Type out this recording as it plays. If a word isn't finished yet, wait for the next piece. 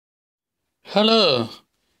Hello,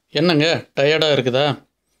 என்னங்க டயர்டாக இருக்குதா?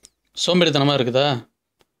 சோம்பேறித்தனமாக இருக்குதா?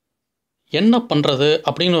 என்ன பண்ணுறது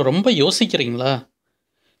அப்படின்னு ரொம்ப யோசிக்கிறீங்களா?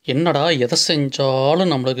 என்னடா எதை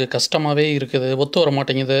செஞ்சாலும் நம்மளுக்கு கஷ்டமாகவே இருக்குது, ஒத்து வர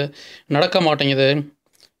மாட்டேங்குது, நடக்க மாட்டேங்குது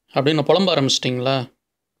அப்படின்னு புலம்ப ஆரம்பிச்சிட்டிங்களா?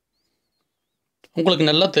 உங்களுக்கு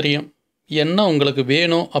நல்லா தெரியும் என்ன உங்களுக்கு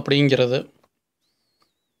வேணும் அப்படிங்கிறது.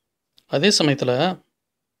 அதே சமயத்தில்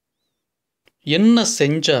என்ன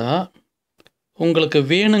செஞ்சால் உங்களுக்கு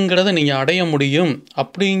வேணுங்கிறத நீங்கள் அடைய முடியும்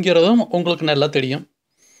அப்படிங்கிறதும் உங்களுக்கு நல்லா தெரியும்.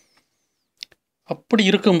 அப்படி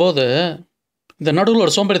இருக்கும்போது இந்த நடுவில்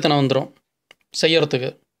ஒரு சோம்பேறித்தனம் வந்துடும்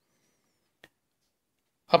செய்யறதுக்கு.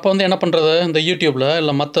 அப்போ என்ன பண்ணுறது? இந்த யூடியூப்பில்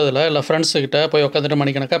இல்லை மற்றதில் இல்லை ஃப்ரெண்ட்ஸுக்கிட்ட போய் உட்காந்துட்டு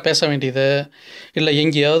மணிக்கணக்காக பேச வேண்டியது, இல்லை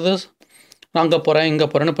எங்கேயாவது நான் அங்கே போகிறேன் இங்கே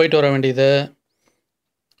போகிறேன்னு போயிட்டு வர வேண்டியது,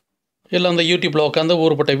 இல்லை அந்த யூடியூப்பில் உட்காந்து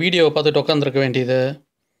ஊருப்பட்ட வீடியோவை பார்த்துட்டு உட்காந்துருக்க வேண்டியது.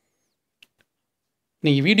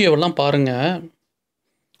 நீங்கள் வீடியோவெல்லாம் பாருங்கள்,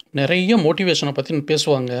 நிறைய மோட்டிவேஷனை பற்றி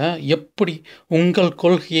பேசுவாங்க. எப்படி உங்கள்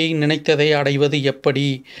கொள்கையை நினைத்ததை அடைவது எப்படி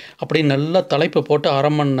அப்படின்னு நல்லா தலைப்பு போட்டு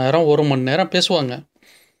அரை மணி நேரம் 1 மணி நேரம் பேசுவாங்க.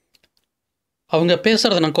 அவங்க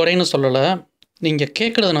பேசுகிறத நான் குறைன்னு சொல்லலை, நீங்கள்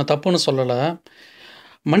கேட்குறது நான் தப்புன்னு சொல்லலை.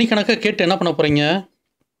 மணிக்கணக்காக கேட்டு என்ன பண்ண போகிறீங்க?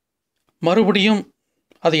 மறுபடியும்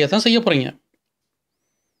அதையே தான் செய்ய போகிறீங்க.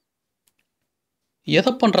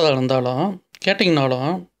 எதை பண்ணுறதா இருந்தாலும்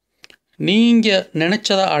கேட்டிங்கனாலும் நீங்கள்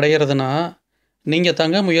நினச்சதை அடையிறதுனா நீங்கள்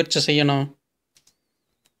தாங்க முயற்சி செய்யணும்.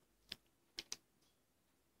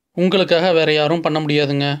 உங்களுக்காக வேறு யாரும் பண்ண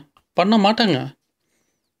முடியாதுங்க, பண்ண மாட்டாங்க.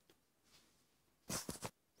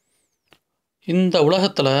 இந்த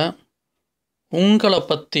உலகத்தில் உங்களை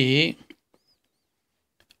பற்றி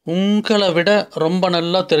உங்களை விட ரொம்ப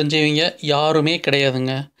நல்லா தெரிஞ்சவங்க யாருமே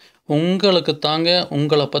கிடையாதுங்க. உங்களுக்கு தாங்க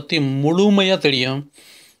உங்களை பற்றி முழுமையாக தெரியும்.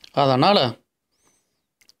 அதனால்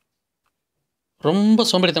ரொம்ப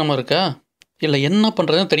சோம்பேறித்தனமாக இருக்கா, இல்லை என்ன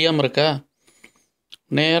பண்ணுறதுன்னு தெரியாமல் இருக்கா,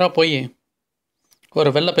 நேராக போய் ஒரு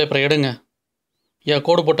வெள்ளை பேப்பரை எடுங்க. ஏன்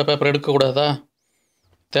கோடு போட்ட பேப்பர் எடுக்கக்கூடாதா?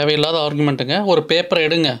 தேவையில்லாத ஆர்குமெண்ட்டுங்க. ஒரு பேப்பரை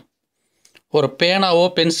எடுங்க, ஒரு பேனாவோ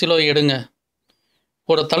பென்சிலோ எடுங்க,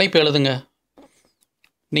 ஒரு தலைப்பு எழுதுங்க.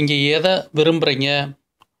 நீங்கள் எதை விரும்புகிறீங்க,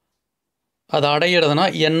 அதை அடையிறதுனா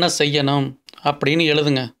என்ன செய்யணும் அப்படின்னு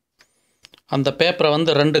எழுதுங்க. அந்த பேப்பரை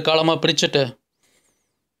 2 காலமாக பிரிச்சுட்டு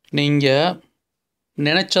நீங்கள்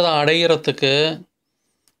நினச்சதை அடையிறதுக்கு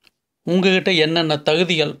உங்கள்கிட்ட என்னென்ன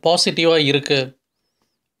தகுதிகள் பாசிட்டிவாக இருக்குது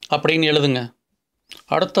அப்படின்னு எழுதுங்க.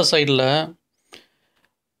 அடுத்த சைடில்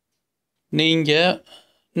நீங்கள்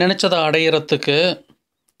நினச்சதை அடையிறதுக்கு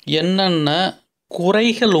என்னென்ன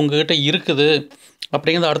குறைகள் உங்கள்கிட்ட இருக்குது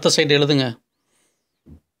அப்படிங்கிறத அடுத்த சைடு எழுதுங்க.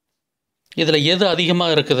 இதில் எது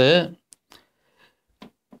அதிகமாக இருக்குது,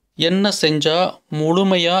 என்ன செஞ்சால்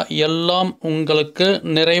முழுமையாக எல்லாம் உங்களுக்கு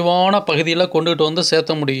நிறைவான பகுதியில் கொண்டுகிட்டு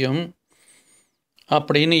சேர்த்த முடியும்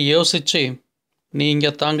அப்படின்னு யோசித்து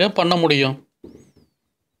நீங்கள் தாங்க பண்ண முடியும்.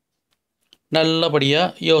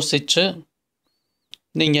 நல்லபடியாக யோசித்து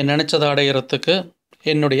நீங்கள் நினச்சதை அடையிறதுக்கு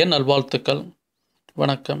என்னுடைய நல்வாழ்த்துக்கள்.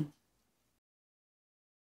 வணக்கம்.